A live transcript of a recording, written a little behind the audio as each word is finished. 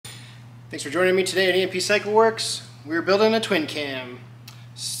Thanks for joining me today at EMP Cycle Works. We're building a twin cam.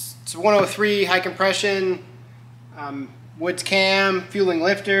 It's a 103 high compression, woods cam, Feuling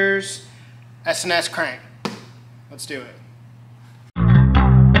lifters, S&S crank. Let's do it.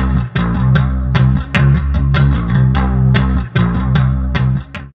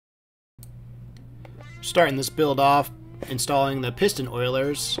 Starting this build off, installing the piston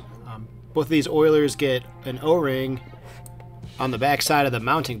oilers. Both of these oilers get an O-ring on the back side of the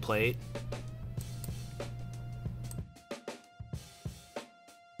mounting plate.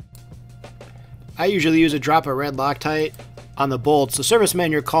 I usually use a drop of red Loctite on the bolts. The service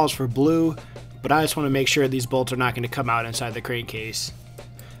manual calls for blue, but I just want to make sure these bolts are not going to come out inside the crankcase.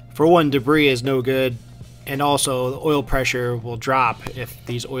 For one, debris is no good, and also the oil pressure will drop if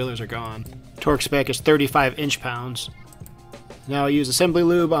these oilers are gone. Torque spec is 35 inch-pounds. Now I use assembly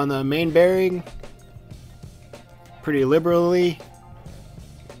lube on the main bearing pretty liberally,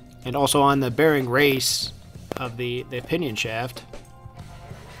 and also on the bearing race of the pinion shaft.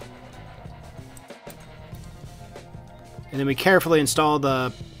 And then we carefully install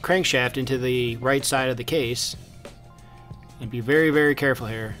the crankshaft into the right side of the case. And be very, very careful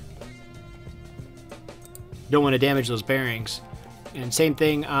here. Don't want to damage those bearings. And same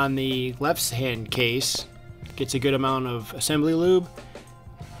thing on the left hand case. Gets a good amount of assembly lube.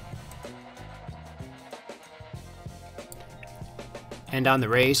 And on the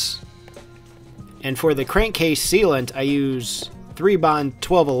race. And for the crankcase sealant, I use 3-Bond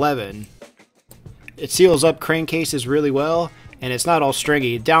 1211. It seals up crankcases really well, and it's not all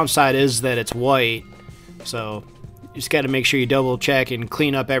stringy. Downside is that it's white, so you just got to make sure you double check and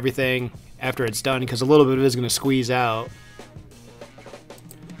clean up everything after it's done, because a little bit of it is going to squeeze out.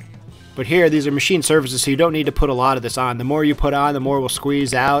 But here, these are machine surfaces, so you don't need to put a lot of this on. The more you put on, the more will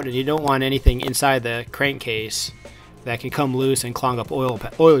squeeze out, and you don't want anything inside the crankcase that can come loose and clog up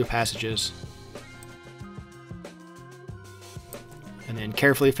oil passages. And then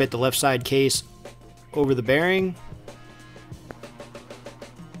carefully fit the left side case over the bearing.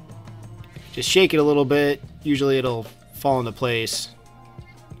 Just shake it a little bit. Usually it'll fall into place.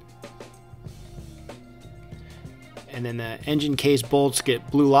 And then the engine case bolts get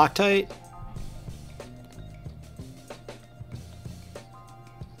blue Loctite.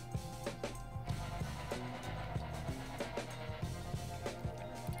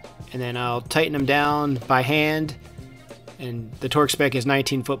 And then I'll tighten them down by hand. And the torque spec is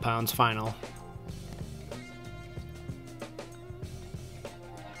 19 foot-pounds final.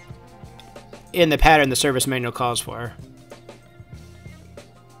 In the pattern the service manual calls for.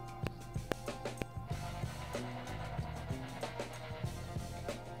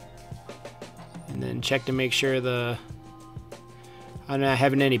 And then check to make sure I'm not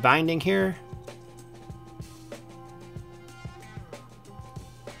having any binding here.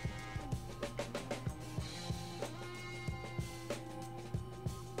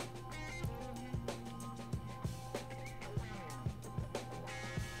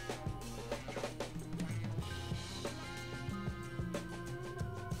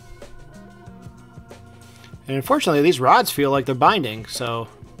 And unfortunately, these rods feel like they're binding, so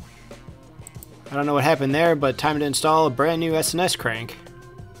I don't know what happened there, but time to install a brand new S&S crank.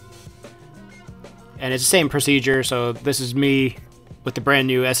 And it's the same procedure, so this is me with the brand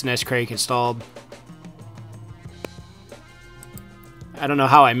new S&S crank installed. I don't know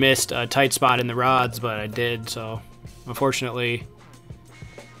how I missed a tight spot in the rods, but I did, so unfortunately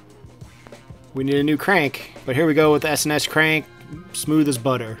we need a new crank. But here we go with the S&S crank, smooth as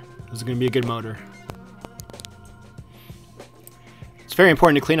butter. This is going to be a good motor. It's very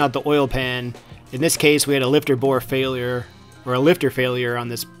important to clean out the oil pan. In this case, we had a lifter bore failure, or a lifter failure on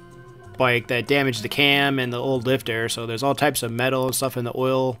this bike that damaged the cam and the old lifter. So there's all types of metal and stuff in the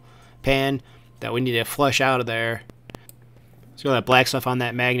oil pan that we need to flush out of there. So all that black stuff on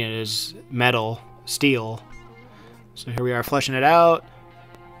that magnet is metal, steel. So here we are flushing it out.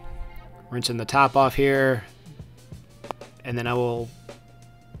 Rinsing the top off here. And then I will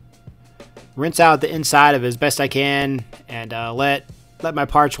rinse out the inside of it as best I can, and let my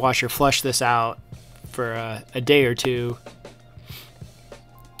parts washer flush this out for a day or two.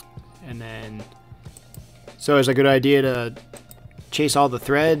 And then, so it's a good idea to chase all the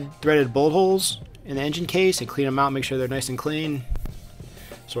threaded bolt holes in the engine case and clean them out, make sure they're nice and clean,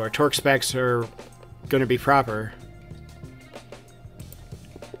 so our torque specs are going to be proper.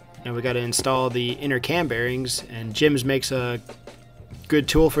 Now we got to install the inner cam bearings, and Jim's makes a good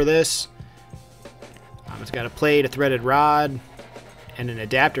tool for this. It's got a plate, a threaded rod, and an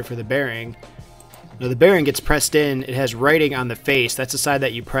adapter for the bearing. Now the bearing gets pressed in. It has writing on the face. That's the side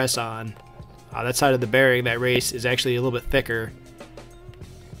that you press on. That side of the bearing, that race, is actually a little bit thicker.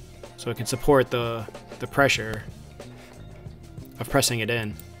 so it can support the pressure of pressing it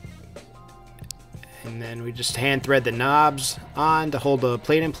in. And then we just hand thread the knobs on to hold the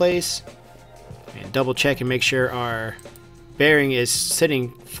plate in place, and double check and make sure our bearing is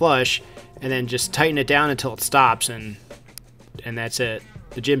sitting flush, and then just tighten it down until it stops, and that's it.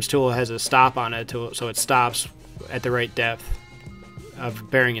 The Jim's tool has a stop on it so it stops at the right depth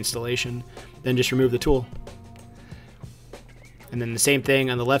of bearing installation. Then just remove the tool. And then the same thing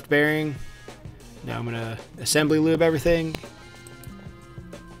on the left bearing. Now I'm gonna assembly lube everything.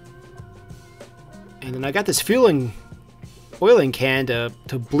 And then I got this Feuling oiling can to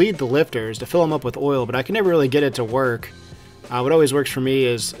bleed the lifters, to fill them up with oil, but I can never really get it to work. What always works for me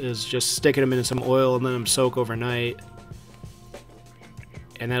is just sticking them in some oil and letting them soak overnight.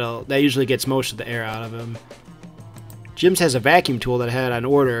 And that usually gets most of the air out of them. Jim's has a vacuum tool that I had on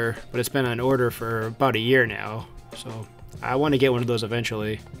order, but it's been on order for about a year now. So I want to get one of those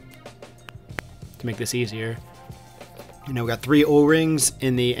eventually to make this easier. You know, we got 3 O-rings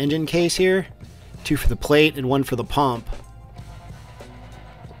in the engine case here. 2 for the plate and 1 for the pump.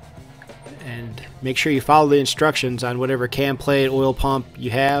 And make sure you follow the instructions on whatever cam plate, oil pump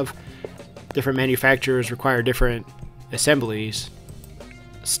you have. Different manufacturers require different assemblies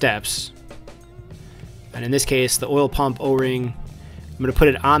steps. And in this case, the oil pump O-ring, I'm going to put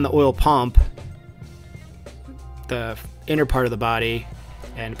it on the oil pump, the inner part of the body,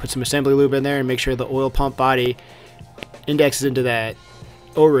 and put some assembly lube in there and make sure the oil pump body indexes into that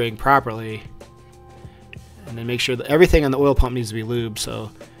O-ring properly. And then make sure that everything on the oil pump needs to be lubed.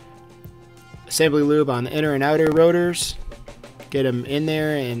 So assembly lube on the inner and outer rotors, get them in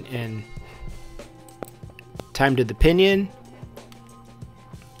there and timed to the pinion.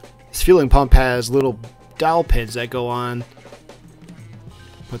 This Feuling pump has little dowel pins that go on.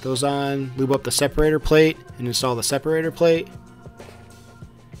 Put those on, lube up the separator plate, and install the separator plate.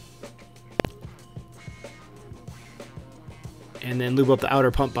 And then lube up the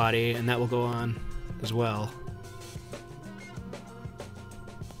outer pump body, and that will go on as well.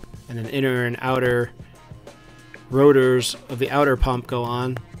 And then inner and outer rotors of the outer pump go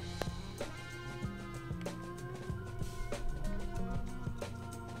on.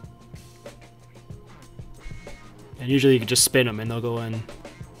 And usually you can just spin them and they'll go in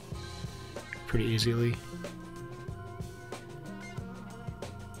pretty easily.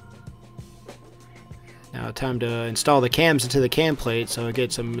 Now time to install the cams into the cam plate, so I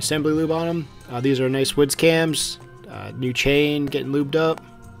get some assembly lube on them. These are nice Woods cams, new chain getting lubed up.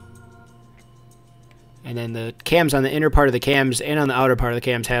 And then the cams on the inner part of the cams and on the outer part of the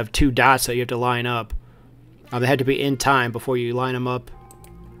cams have 2 dots that you have to line up. They have to be in time before you line them up,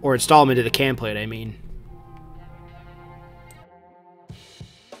 or install them into the cam plate, I mean.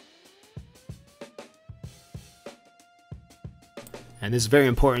 And this is very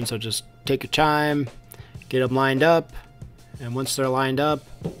important, so just take your time, get them lined up, and once they're lined up,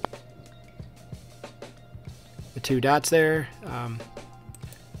 the 2 dots there,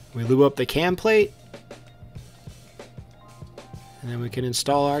 we lube up the cam plate, and then we can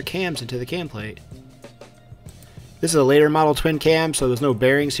install our cams into the cam plate. This is a later model twin cam, so there's no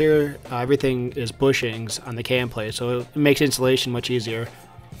bearings here. Everything is bushings on the cam plate, so it makes installation much easier.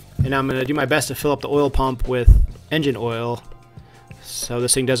 And I'm going to do my best to fill up the oil pump with engine oil, so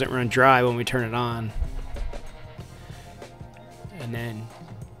this thing doesn't run dry when we turn it on. And then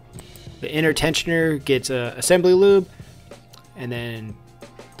the inner tensioner gets assembly lube, and then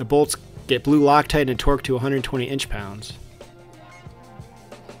the bolts get blue Loctite and torqued to 120 inch-pounds.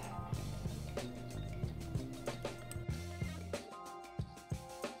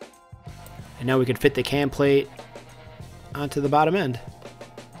 And now we can fit the cam plate onto the bottom end.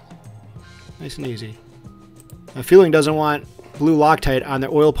 Nice and easy. Now Feuling doesn't want blue Loctite on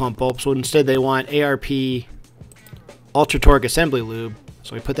their oil pump bulb, so instead they want ARP Ultra Torque assembly lube.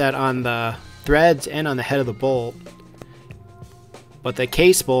 So we put that on the threads and on the head of the bolt. But the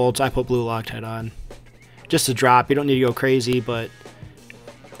case bolts, I put blue Loctite on. Just a drop, you don't need to go crazy, but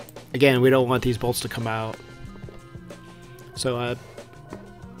again, we don't want these bolts to come out. So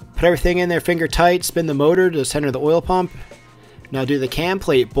put everything in there finger tight, spin the motor to center the oil pump. Now do the cam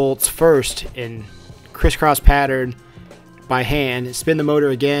plate bolts first in crisscross pattern by hand, spin the motor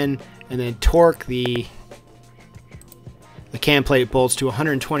again, and then torque the cam plate bolts to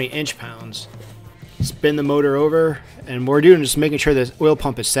 120 inch-pounds. Spin the motor over, and what we're doing is just making sure the oil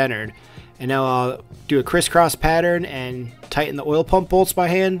pump is centered. And now I'll do a crisscross pattern and tighten the oil pump bolts by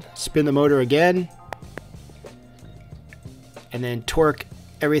hand, spin the motor again, and then torque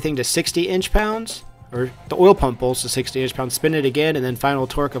everything to 60 inch-pounds, or the oil pump bolts to 60 inch-pounds, spin it again, and then final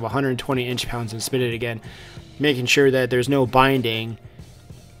torque of 120 inch-pounds and spin it again, making sure that there's no binding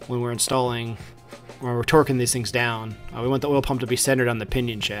when we're installing, when we're torquing these things down. We want the oil pump to be centered on the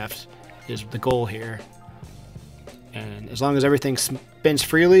pinion shaft is the goal here. And as long as everything spins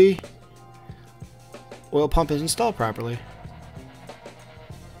freely, oil pump is installed properly.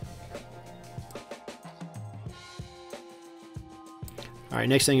 Alright,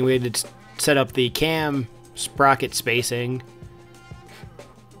 next thing we had to set up the cam sprocket spacing.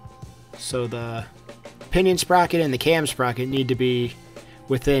 So the pinion sprocket and the cam sprocket need to be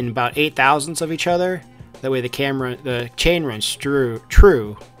within about 0.008 of each other. That way the chain runs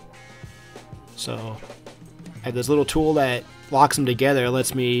true. So I have this little tool that locks them together. It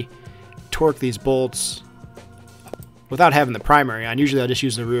lets me torque these bolts without having the primary on. Usually I'll just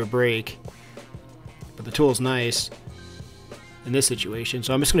use the rear brake, but the tool's nice in this situation.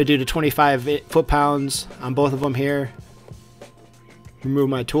 So I'm just going to do the 25 foot-pounds on both of them here. Remove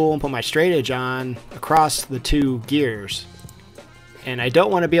my tool and put my straight edge on across the two gears. And I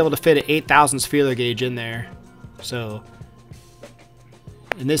don't want to be able to fit an 0.008 feeler gauge in there. So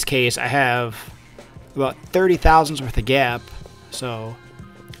in this case I have about 30 thousandths worth of gap. So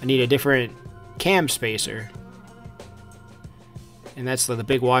I need a different cam spacer. And that's the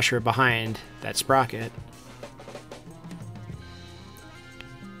big washer behind that sprocket.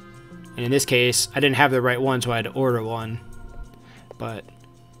 And in this case, I didn't have the right one, so I had to order one. But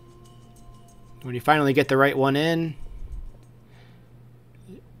when you finally get the right one in,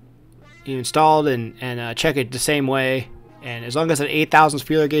 you install it and check it the same way. And as long as an 0.008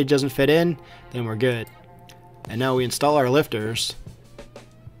 feeler gauge doesn't fit in, then we're good. And now we install our lifters.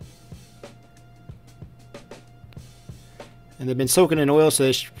 And they've been soaking in oil, so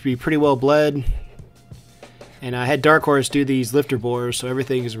they should be pretty well bled. And I had Dark Horse do these lifter bores, so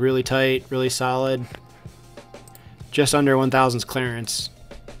everything is really tight, really solid. Just under 1,000 clearance.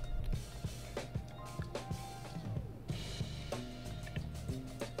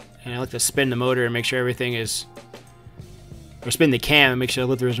 And I like to spin the motor and make sure everything is, or spin the cam and make sure the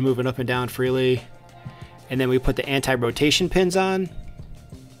lifter is moving up and down freely. And then we put the anti-rotation pins on.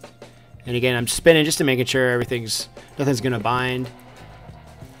 And again, I'm spinning just to making sure nothing's gonna bind.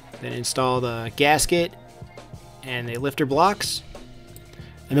 Then install the gasket and the lifter blocks.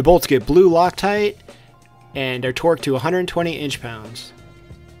 And the bolts get blue Loctite and are torqued to 120 inch-pounds.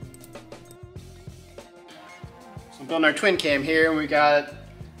 So I'm building our twin cam here, and we got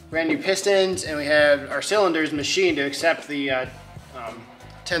brand new pistons, and we have our cylinders machined to accept the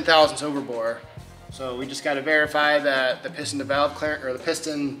 10 thousandths overbore. So we just got to verify that the piston to valve clearance, or the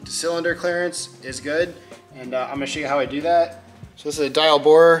piston to cylinder clearance, is good. And I'm going to show you how I do that. So this is a dial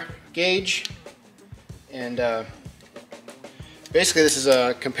bore gauge, and basically this is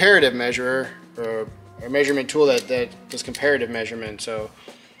a comparative measurer, or a measurement tool that does comparative measurement. So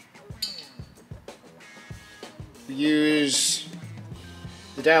we use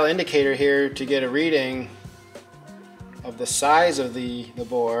the dial indicator here to get a reading of the size of the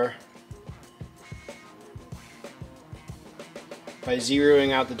bore by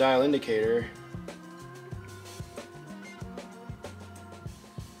zeroing out the dial indicator.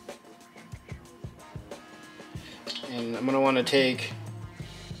 And I'm going to want to take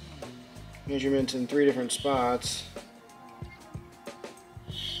measurements in 3 different spots.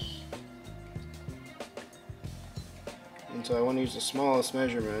 And so I want to use the smallest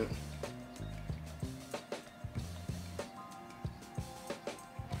measurement.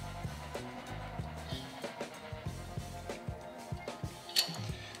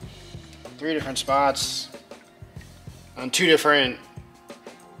 Three different spots on 2 different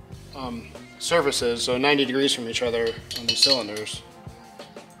surfaces, so 90 degrees from each other on these cylinders.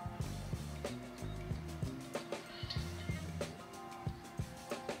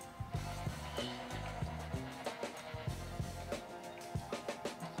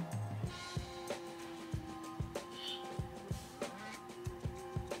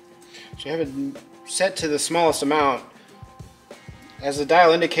 So I have it set to the smallest amount. As the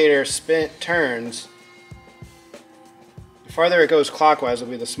dial indicator turns, the farther it goes clockwise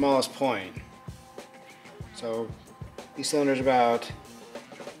will be the smallest point. So these cylinders are about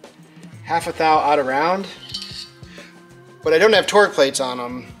half a thou out of round, but I don't have torque plates on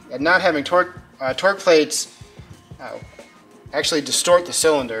them. And not having torque plates actually distort the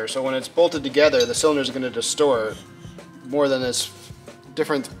cylinder. So when it's bolted together, the cylinder is going to distort more than it's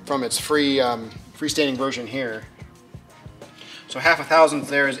different from its freestanding version here. So half a thousandth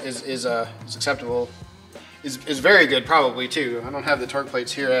there is acceptable. Is very good, probably, too. I don't have the torque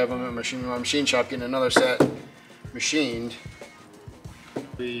plates here. I have them at my machine shop getting another set machined.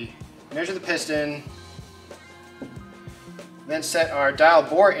 We measure the piston, then set our dial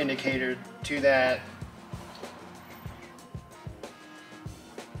bore indicator to that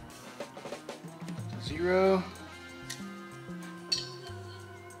 0.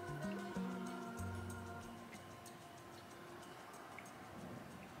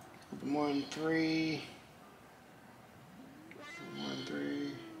 1, 3. 1,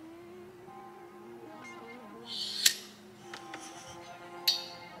 3.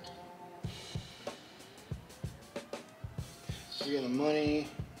 We got the money.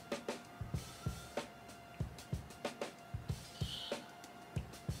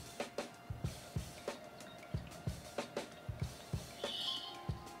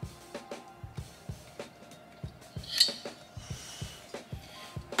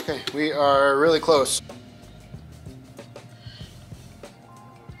 Okay, we are really close.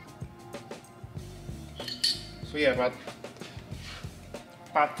 So yeah, about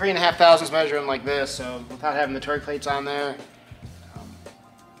 3.5 thousandths measuring like this, so without having the torque plates on there,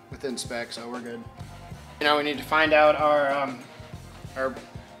 within spec, so we're good. Now we need to find out our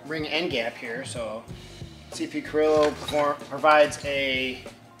ring end gap here. So CP Carrillo provides a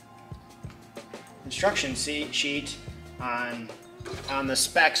instruction sheet on the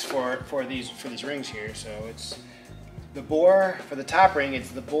specs for these rings here. So it's the bore for the top ring.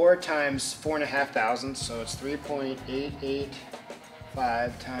 It's the bore times 4.5 thousandths, so it's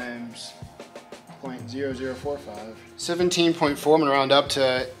 3.885 times 0.0045. 17.4. I'm gonna round up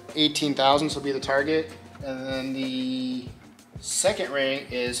to 18 thousandths will be the target, and then the second ring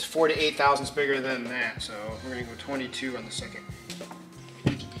is 4 to 8 thousandths bigger than that. So we're gonna go 22 on the second.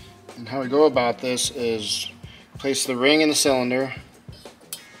 And how we go about this is place the ring in the cylinder,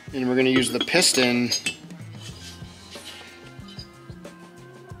 and we're going to use the piston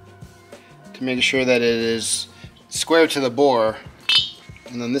to make sure that it is square to the bore.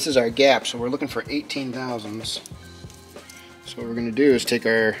 And then this is our gap, so we're looking for 18 thousandths. So what we're going to do is take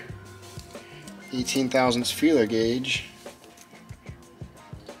our 18 thousandths feeler gauge,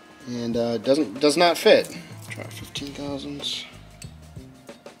 and does not fit. Try 15 thousandths.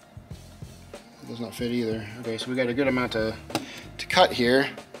 It does not fit either. Okay, so we got a good amount to cut here.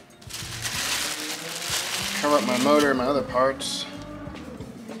 Cover up my motor and my other parts.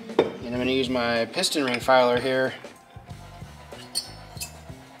 And I'm going to use my piston ring filer here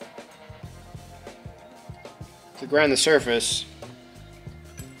to grind the surface.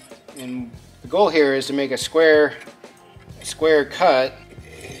 And the goal here is to make a square cut.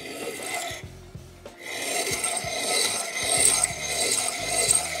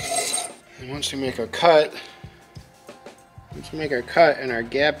 And once we make our cut and our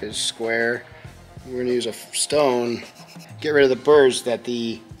gap is square, we're going to use a stone, get rid of the burrs that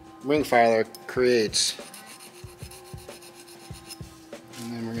the ring filer creates.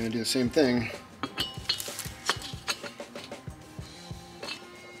 And then we're going to do the same thing.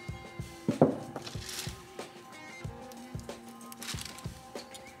 All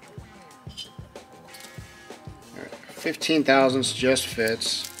right, 15 thousandths just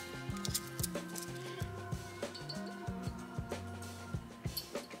fits.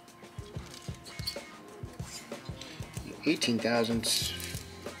 18 thousandths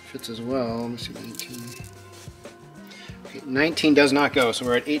fits as well. Let me see, 19. Okay, 19 does not go, so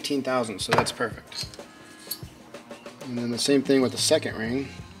we're at 18 thousandths, so that's perfect. And then the same thing with the second ring.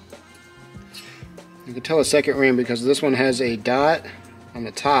 You can tell the second ring because this one has a dot on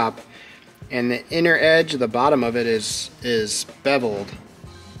the top, and the inner edge, the bottom of it is beveled.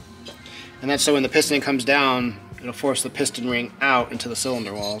 And that's so when the piston comes down, it'll force the piston ring out into the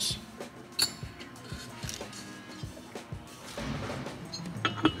cylinder walls.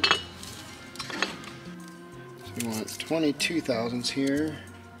 We want 22 thousandths here,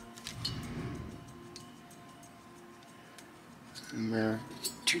 and we're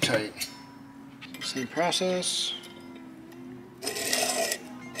too tight. Same process.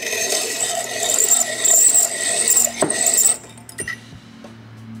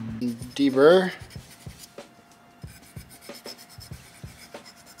 Deburr.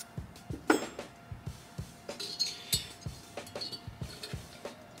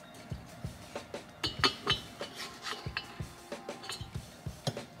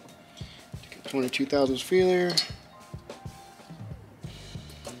 Take a 22 thousandths feeler.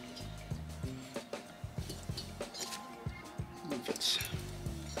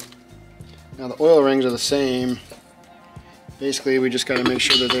 Now the oil rings are the same. Basically, we just got to make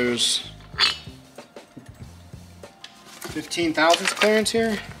sure that there's 15 thousandths clearance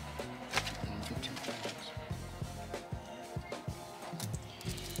here. 15 thousandths.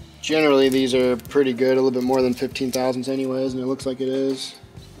 Generally, these are pretty good, a little bit more than 15 thousandths anyways, and it looks like it is.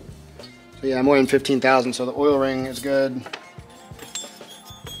 So yeah, more than 15 thousandths, so the oil ring is good.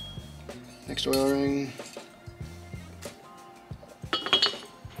 Next oil ring.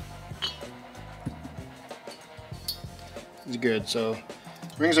 is good. So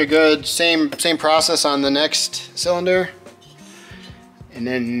rings are good. Same process on the next cylinder. And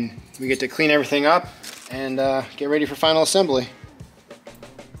then we get to clean everything up and get ready for final assembly.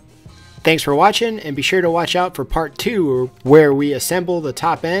 Thanks for watching, and be sure to watch out for part 2 where we assemble the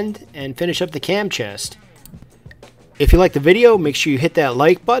top end and finish up the cam chest. If you like the video, make sure you hit that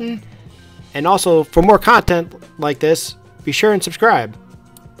like button, and also for more content like this, be sure and subscribe,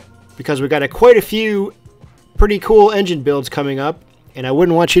 because we got quite a few pretty cool engine builds coming up, and I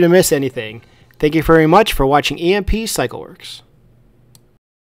wouldn't want you to miss anything. Thank you very much for watching EMP Cycleworks.